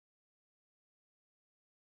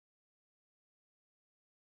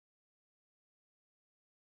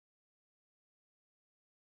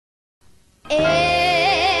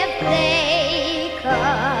If they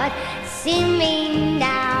could see me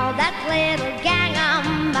now, that little gang of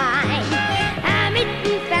mine, I'm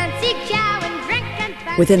eating fancy chow and drinking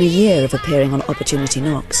fancy. Within a year of appearing on Opportunity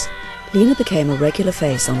Knocks, Lena became a regular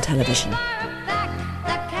face on television.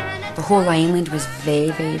 The whole island was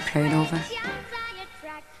very, very proud of her.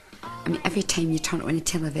 I mean, every time you turned on the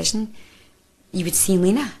television, you would see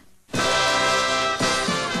Lena.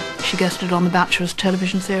 She guested on the Bachelor's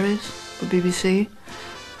television series for BBC.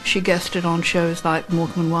 She guested on shows like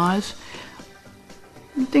Morecambe and Wise,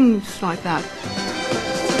 and things like that.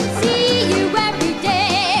 See you every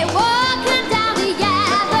day, walking down the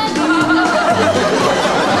avenue.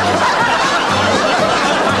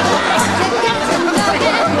 To get to know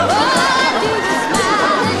you, all I do is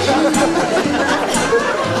smile at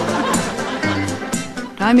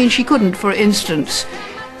you. I mean, she couldn't, for instance,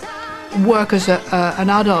 work as an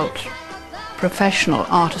adult professional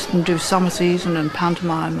artist and do summer season and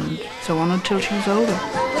pantomime and so on until she was older.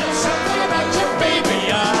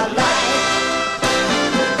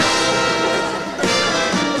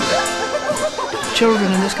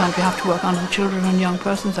 Children in this country have to work under the Children and Young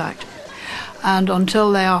Persons Act, and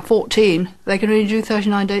until they are 14 they can only do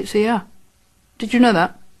 39 dates a year. Did you know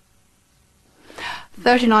that?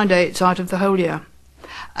 39 dates out of the whole year.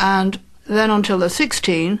 And then until they're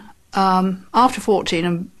 16, after 14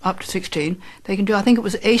 and up to 16, they can do, I think it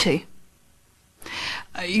was 80.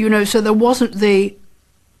 You know, so there wasn't the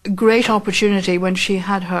great opportunity when she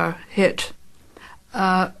had her hit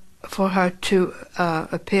for her to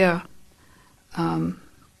appear a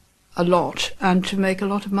lot and to make a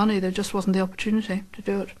lot of money. There just wasn't the opportunity to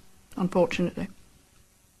do it, unfortunately.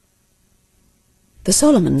 The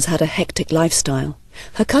Solomons had a hectic lifestyle.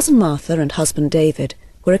 Her cousin Martha and husband David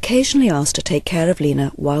were occasionally asked to take care of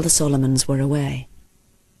Lena while the Solomons were away.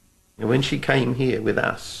 When she came here with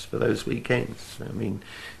us for those weekends, I mean,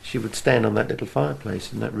 she would stand on that little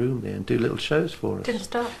fireplace in that room there and do little shows for us. Didn't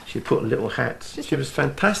stop. She'd put on little hats. She was a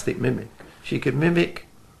fantastic mimic. She could mimic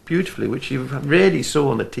beautifully, which you rarely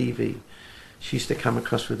saw on the TV. She used to come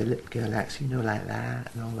across with a little girl accent, you know, like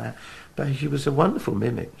that and all that. But she was a wonderful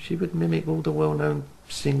mimic. She would mimic all the well-known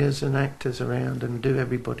singers and actors around and do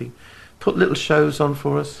everybody. Put little shows on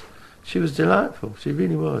for us. She was delightful. She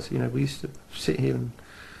really was. You know, we used to sit here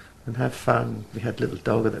and have fun. We had a little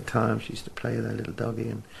dog at the time. She used to play with her little doggy,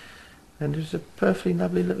 and it was a perfectly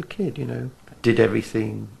lovely little kid, you know. Did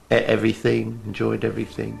everything, ate everything, enjoyed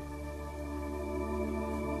everything.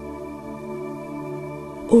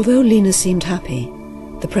 Although Lena seemed happy,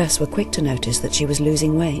 the press were quick to notice that she was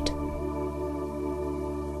losing weight.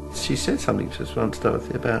 She said something to us once,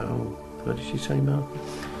 Dorothy, about, what did she say, Martha?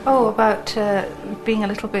 Oh, about being a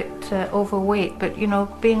little bit overweight, but, you know,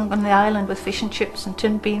 being on the island with fish and chips and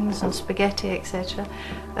tin beans and spaghetti, etc.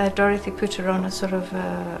 Dorothy put her on a sort of,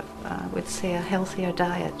 I would say, a healthier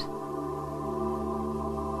diet.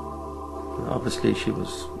 Obviously she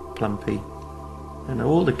was plumpy. You know,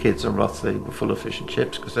 all the kids on Rothley were full of fish and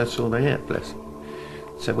chips because that's all they ate, bless them.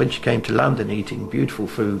 So when she came to London eating beautiful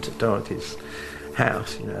foods at Dorothy's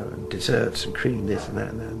house, you know, and desserts and cream, this and that,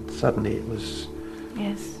 and then suddenly it was...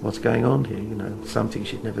 Yes. What's going on here, you know, something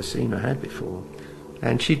she'd never seen or had before.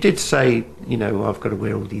 And she did say, you know, I've got to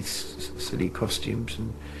wear all these silly costumes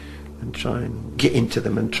and try and get into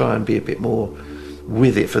them and try and be a bit more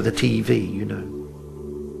with it for the TV, you know.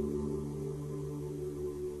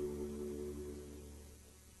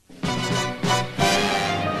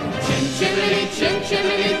 Chin-chimney,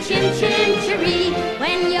 chin-chimney, chin-chin-chiree.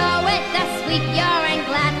 When you're with the sweet, you're in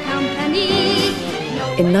glad company.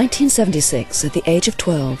 In 1976, at the age of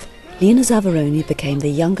 12, Lena Zavaroni became the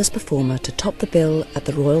youngest performer to top the bill at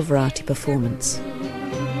the Royal Variety Performance.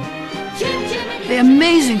 The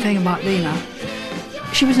amazing thing about Lena,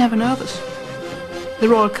 she was never nervous. The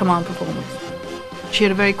Royal Command performance. She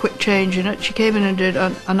had a very quick change in it. She came in and did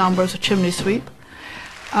a number as a chimney sweep,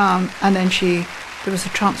 and then there was a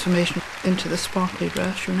transformation into the sparkly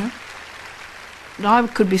dress, you know. And I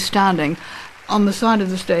could be standing on the side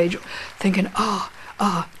of the stage thinking,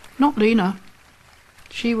 not Lena.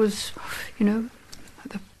 She was, you know,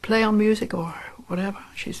 the play on music or whatever.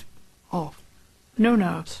 She's off. No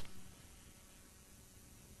nerves.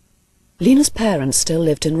 Lena's parents still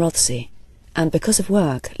lived in Rothesay, and because of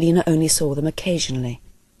work, Lena only saw them occasionally.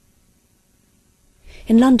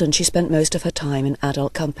 In London, she spent most of her time in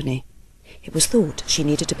adult company. It was thought she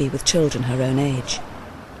needed to be with children her own age,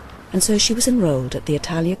 and so she was enrolled at the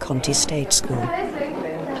Italia Conti Stage School.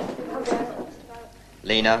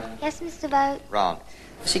 Lena? Yes, Mr. Vogt? Wrong.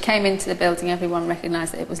 She came into the building, everyone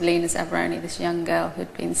recognised that it was Lena Zavaroni, this young girl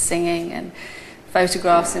who'd been singing and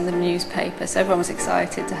photographs in the newspaper, so everyone was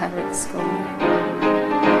excited to have her at school.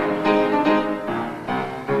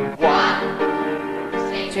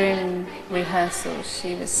 During rehearsals,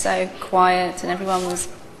 she was so quiet and everyone was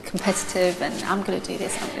competitive and I'm going to do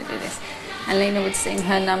this, I'm going to do this. And Lena would sing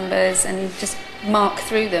her numbers and just mark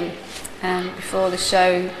through them. And before the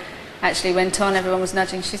show actually went on, everyone was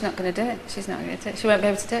nudging, she's not going to do it, she's not going to do it, she won't be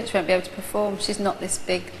able to do it, she won't be able to perform, she's not this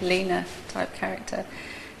big Lena type character.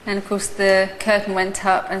 And of course the curtain went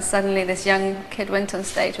up and suddenly this young kid went on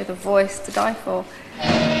stage with a voice to die for.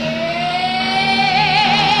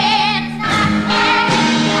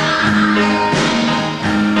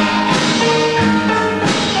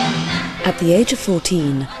 At the age of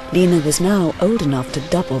 14, Lena was now old enough to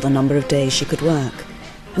double the number of days she could work.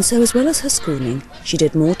 And so, as well as her schooling, she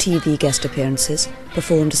did more TV guest appearances,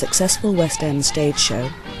 performed a successful West End stage show,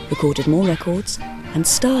 recorded more records, and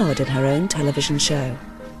starred in her own television show.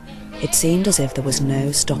 It seemed as if there was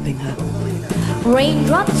no stopping her.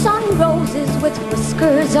 Raindrops on roses with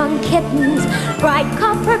whiskers on kittens, bright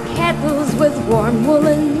copper kettles with warm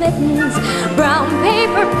woolen mittens, brown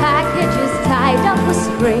paper packages tied up with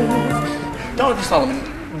strings. Dorothy Solomon,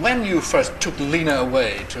 when you first took Lena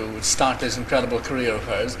away to start this incredible career of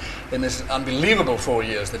hers, in this unbelievable 4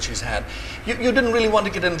 years that she's had, you didn't really want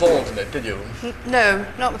to get involved in it, did you? No,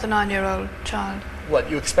 not with a 9-year-old child. What,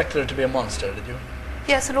 you expected her to be a monster, did you?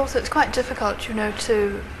 Yes, and also it's quite difficult, you know,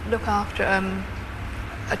 to look after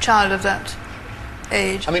a child of that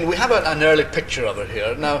age. I mean, we have an early picture of her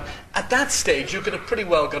here. Now, at that stage, you could have pretty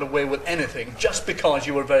well got away with anything just because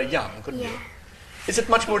you were very young, couldn't you? Is it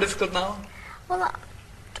much more difficult now? Well,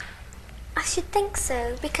 I should think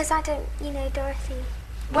so, because I don't, you know, Dorothy.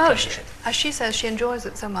 Well, as she says, she enjoys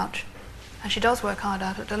it so much, and she does work hard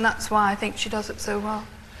at it, and that's why I think she does it so well.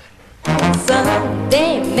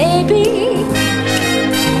 Someday, maybe,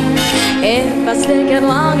 if I stick it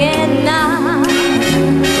long enough,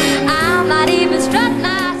 I might even strut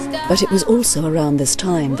my stuff. But it was also around this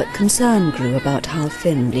time that concern grew about how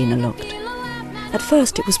thin Lena looked. At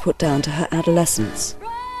first it was put down to her adolescence,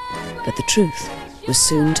 but the truth was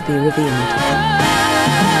soon to be revealed.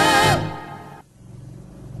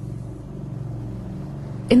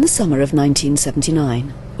 In the summer of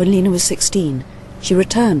 1979, when Lena was 16, she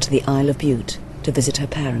returned to the Isle of Bute to visit her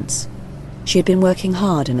parents. She had been working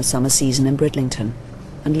hard in a summer season in Bridlington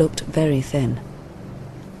and looked very thin.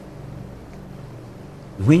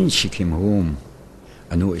 When she came home,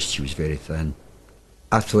 I noticed she was very thin.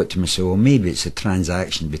 I thought to myself, well, maybe it's a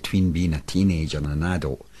transaction between being a teenager and an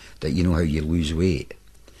adult, that you know how you lose weight.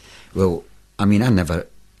 Well, I mean, I never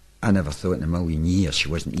thought in a million years she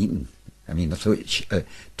wasn't eating. I mean, I thought,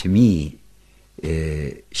 to me,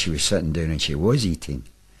 she was sitting down and she was eating.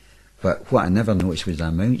 But what I never noticed was the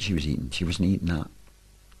amount she was eating. She wasn't eating that,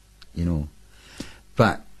 you know.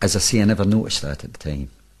 But, as I say, I never noticed that at the time.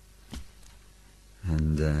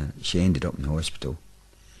 And she ended up in the hospital.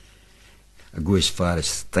 I go as far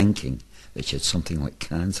as thinking that she had something like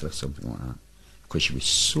cancer or something like that, because she was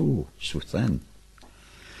so thin.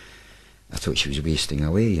 I thought she was wasting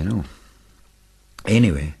away, you know.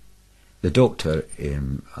 Anyway, the doctor,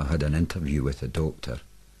 I had an interview with the doctor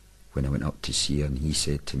when I went up to see her, and he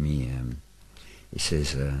said to me, he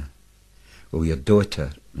says, well, your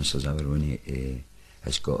daughter, Mrs. Zavaroni,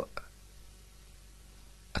 has got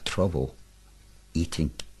a trouble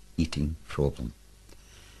eating problem.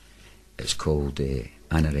 It's called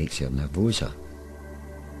anorexia nervosa.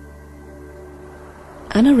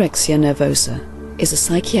 Anorexia nervosa is a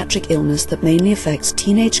psychiatric illness that mainly affects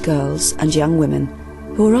teenage girls and young women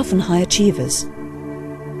who are often high achievers.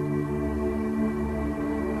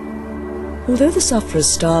 Although the sufferers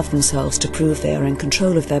starve themselves to prove they are in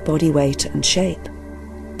control of their body weight and shape,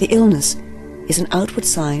 the illness is an outward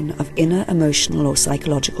sign of inner emotional or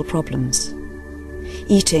psychological problems.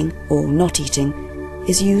 Eating, or not eating,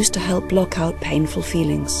 is used to help block out painful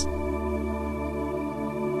feelings.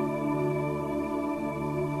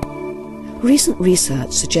 Recent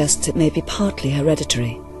research suggests it may be partly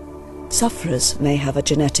hereditary. Sufferers may have a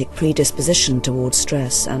genetic predisposition towards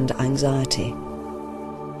stress and anxiety.